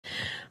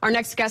Our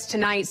next guest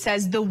tonight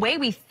says the way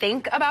we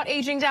think about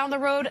aging down the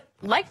road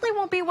likely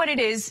won't be what it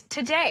is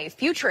today.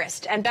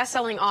 Futurist and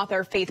best-selling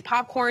author Faith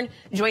Popcorn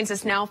joins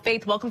us now.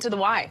 Faith, welcome to The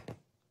Why.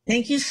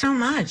 Thank you so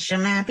much.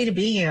 I'm happy to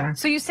be here.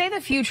 So you say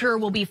the future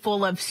will be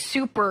full of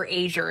super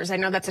agers. I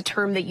know that's a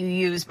term that you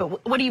use,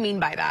 but what do you mean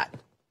by that?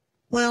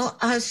 Well,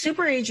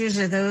 super agers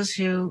are those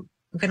who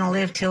are going to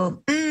live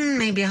till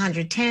maybe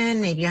 110,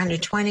 maybe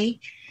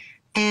 120,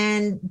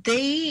 and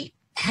they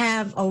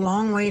have a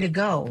long way to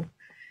go.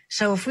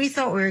 So if we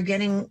thought we were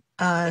getting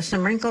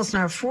some wrinkles in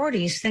our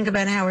 40s, think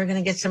about how we're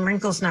going to get some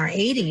wrinkles in our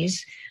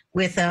 80s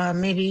with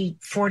maybe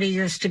 40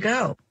 years to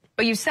go.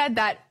 But you said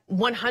that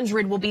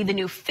 100 will be the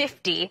new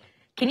 50.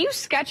 Can you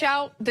sketch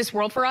out this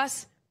world for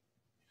us?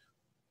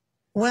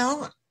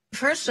 Well,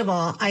 first of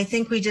all, I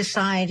think we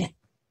decide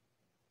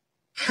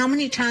how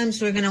many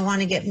times we're going to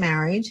want to get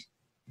married.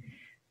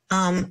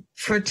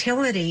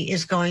 Fertility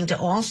is going to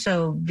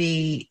also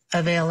be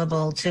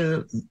available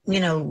to,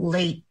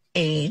 late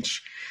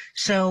age.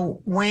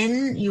 So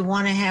when you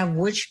want to have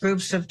which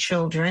groups of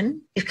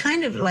children, it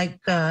kind of like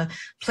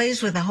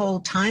plays with the whole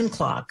time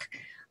clock.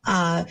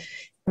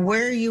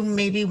 Where you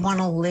maybe want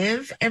to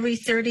live every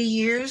 30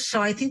 years.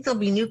 So I think there'll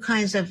be new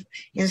kinds of,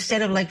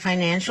 instead of like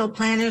financial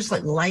planners,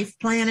 like life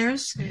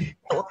planners that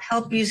will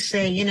help you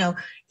say,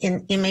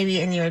 in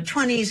maybe in your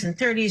 20s and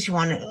 30s, you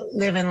want to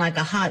live in like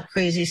a hot,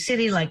 crazy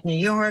city like New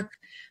York,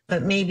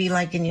 but maybe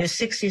like in your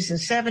 60s and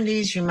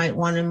 70s, you might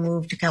want to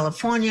move to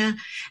California.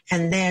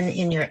 And then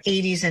in your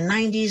 80s and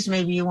 90s,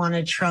 maybe you want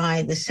to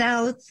try the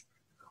South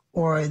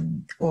or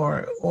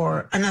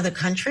another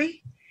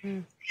country.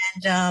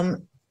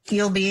 And,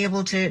 you'll be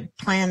able to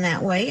plan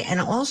that way. And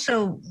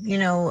also,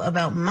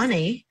 about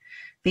money,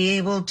 be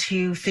able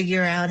to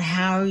figure out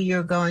how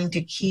you're going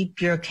to keep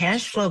your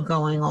cash flow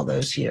going all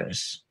those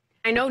years.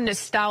 I know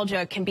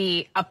nostalgia can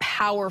be a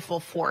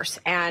powerful force.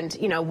 And,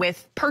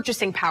 with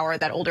purchasing power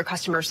that older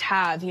customers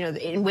have,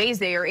 in ways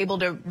they are able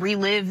to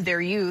relive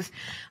their youth.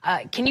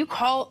 I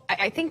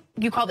think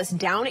you call this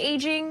down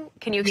aging.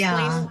 Can you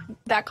explain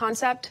that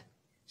concept?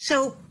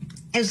 So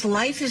as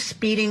life is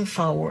speeding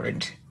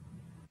forward,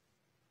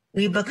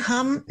 we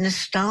become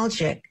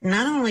nostalgic,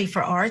 not only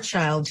for our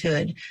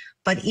childhood,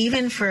 but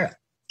even for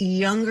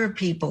younger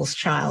people's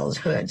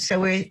childhood. So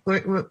we're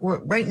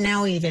right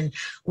now, even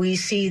we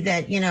see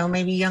that,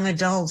 maybe young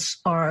adults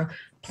are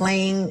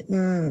playing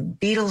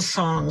Beatles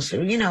songs.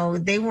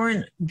 They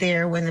weren't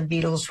there when the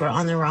Beatles were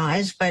on the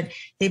rise, but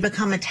they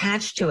become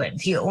attached to it.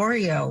 The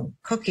Oreo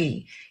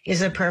cookie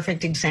is a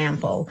perfect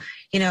example.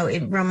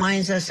 It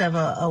reminds us of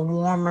a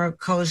warmer,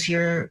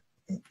 cozier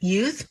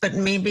youth, but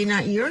maybe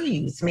not your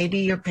youth, maybe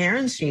your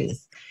parents'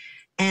 youth.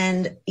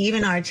 And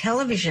even our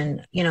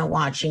television, we're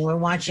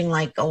watching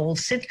like old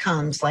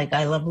sitcoms like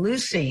I Love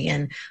Lucy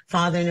and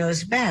Father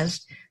Knows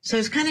Best. So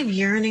it's kind of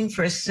yearning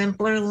for a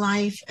simpler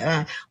life.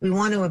 We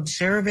want to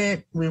observe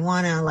it. We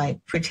want to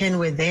pretend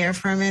we're there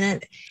for a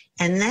minute.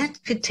 And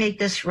that could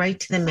take us right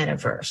to the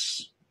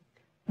metaverse.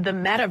 The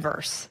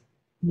metaverse?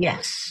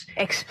 Yes.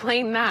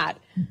 Explain that.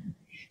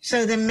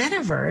 So the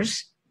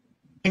metaverse,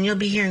 and you'll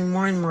be hearing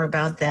more and more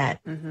about that,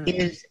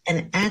 is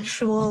an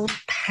actual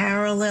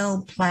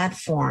parallel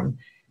platform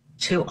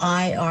to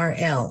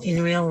IRL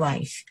in real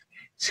life.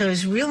 So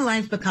as real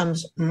life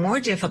becomes more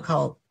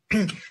difficult,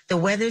 the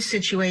weather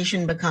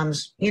situation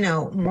becomes,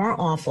 more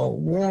awful,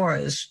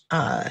 wars,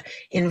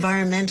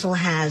 environmental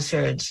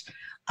hazards,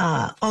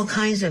 all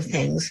kinds of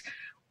things.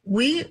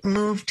 We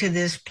move to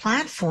this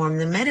platform,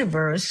 the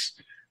metaverse.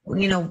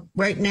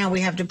 Right now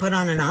we have to put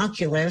on an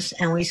Oculus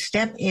and we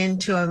step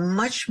into a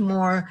much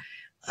more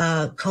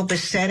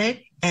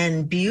copacetic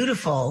and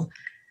beautiful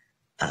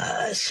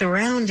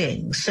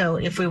surroundings. So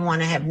if we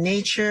want to have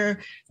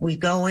nature, we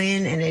go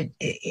in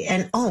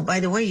and oh, by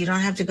the way, you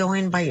don't have to go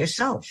in by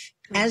yourself,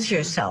 as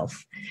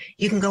yourself.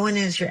 You can go in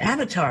as your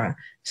avatar.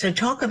 So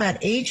talk about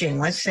aging.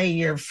 Let's say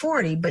you're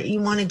 40, but you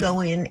want to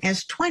go in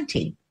as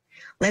 20.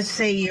 Let's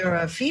say you're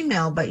a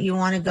female, but you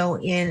want to go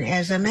in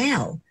as a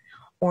male,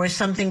 or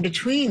something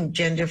between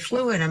gender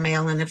fluid, a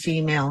male and a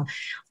female,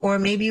 or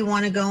maybe you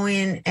want to go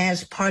in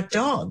as part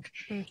dog.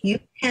 You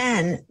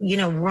can,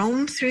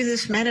 roam through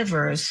this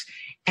metaverse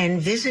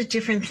and visit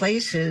different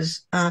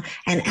places and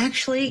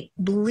actually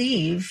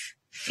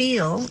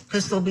feel,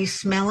 because there'll be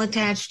smell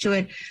attached to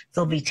it,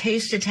 there'll be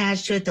taste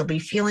attached to it, there'll be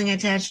feeling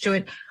attached to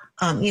it,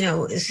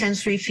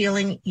 sensory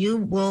feeling. You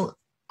will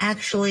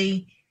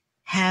actually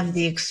have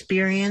the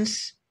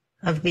experience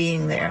of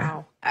being there.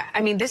 Wow.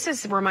 I mean, this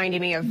is reminding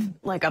me of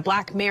like a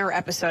Black Mirror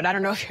episode. I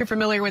don't know if you're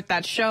familiar with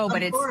that show,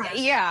 but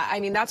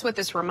that's what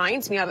this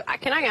reminds me of.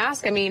 Can I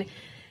ask,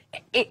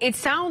 it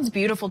sounds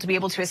beautiful to be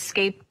able to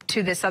escape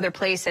to this other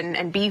place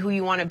and be who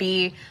you want to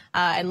be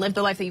and live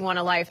the life that you want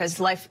to live as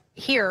life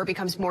here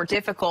becomes more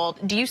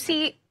difficult. Do you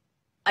see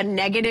a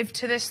negative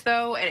to this,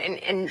 though?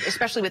 And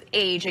especially with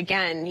age,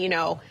 again,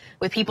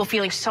 with people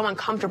feeling so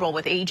uncomfortable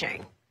with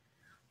aging.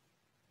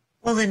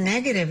 Well, the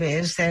negative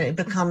is that it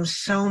becomes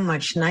so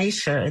much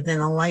nicer than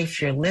the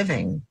life you're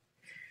living.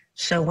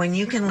 So when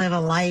you can live a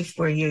life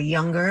where you're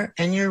younger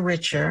and you're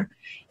richer,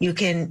 you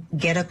can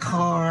get a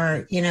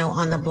car,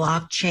 on the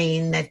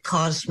blockchain that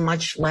costs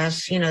much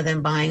less,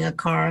 than buying a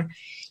car.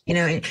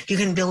 You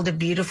can build a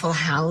beautiful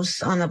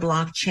house on the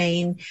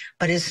blockchain,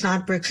 but it's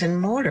not bricks and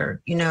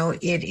mortar.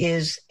 It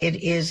is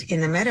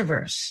in the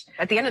metaverse.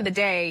 At the end of the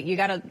day, you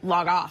got to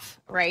log off,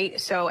 right?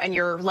 So, and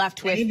you're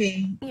left with,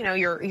 Maybe.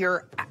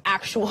 Your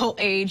actual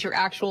age, your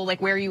actual,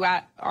 like where you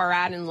are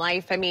at in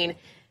life. I mean,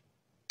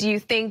 do you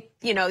think,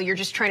 you're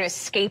just trying to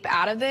escape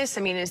out of this?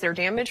 I mean, is there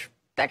damage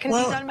that can be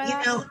done by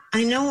that?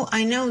 I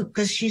know,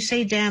 because you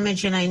say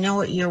damage, and I know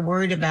what you're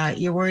worried about.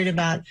 You're worried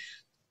about,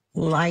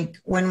 like,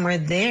 when we're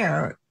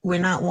there, we're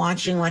not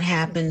watching what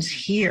happens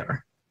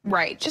here.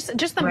 Right. Just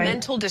the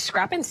mental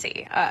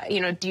discrepancy.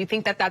 Do you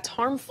think that that's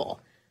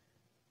harmful?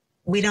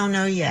 We don't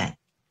know yet.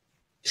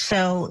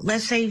 So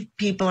let's say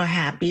people are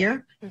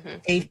happier. Mm-hmm.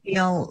 They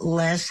feel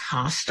less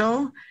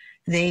hostile.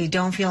 They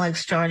don't feel like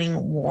starting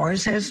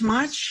wars as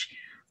much.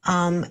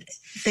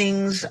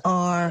 Things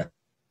are,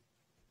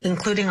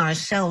 including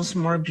ourselves,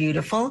 more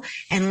beautiful.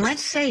 And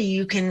let's say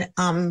you can,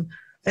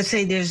 let's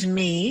say there's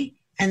me,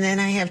 and then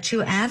I have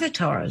two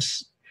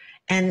avatars.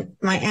 And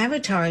my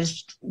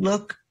avatars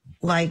look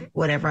like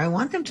whatever I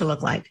want them to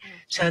look like.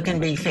 So it can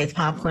be Faith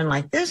Popcorn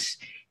like this.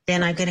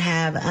 Then I could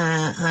have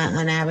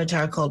an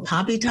avatar called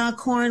Poppy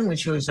Talkhorn,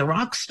 which was a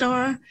rock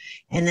star.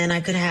 And then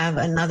I could have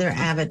another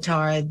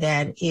avatar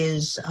that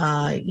is,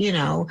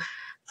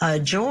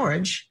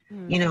 George,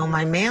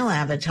 my male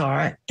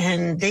avatar.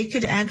 And they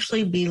could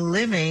actually be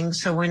living.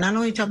 So we're not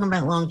only talking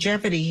about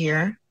longevity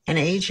here and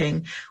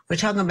aging, we're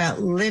talking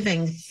about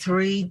living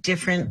 3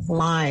 different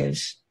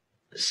lives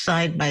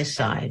side by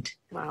side.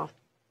 Wow.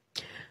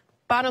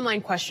 Bottom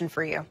line question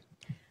for you.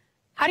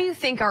 How do you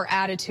think our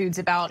attitudes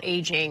about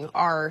aging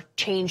are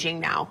changing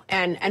now?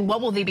 And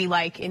what will they be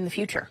like in the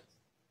future?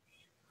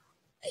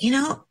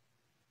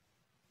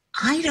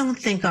 I don't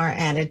think our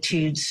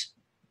attitudes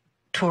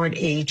toward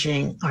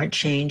aging are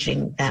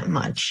changing that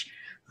much.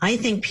 I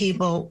think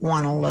people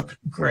want to look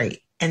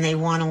great, and they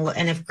want to,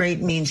 and if great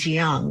means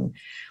young,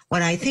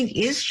 what I think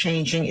is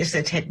changing is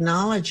the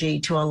technology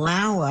to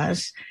allow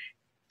us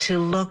to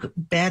look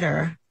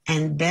better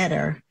and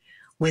better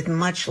with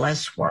much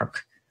less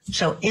work.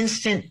 So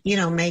instant,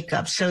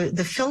 makeup. So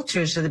the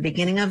filters are the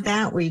beginning of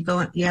that, where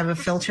you have a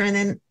filter, and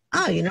then,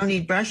 you don't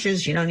need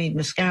brushes, you don't need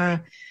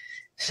mascara.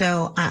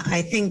 So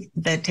I think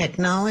that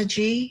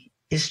technology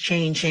is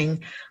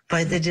changing,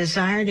 but the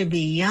desire to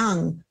be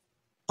young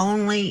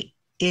only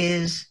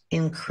is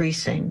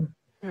increasing.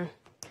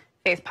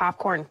 Faith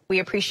Popcorn, we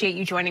appreciate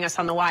you joining us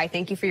on The Why.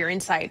 Thank you for your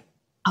insight.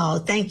 Oh,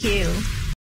 thank you.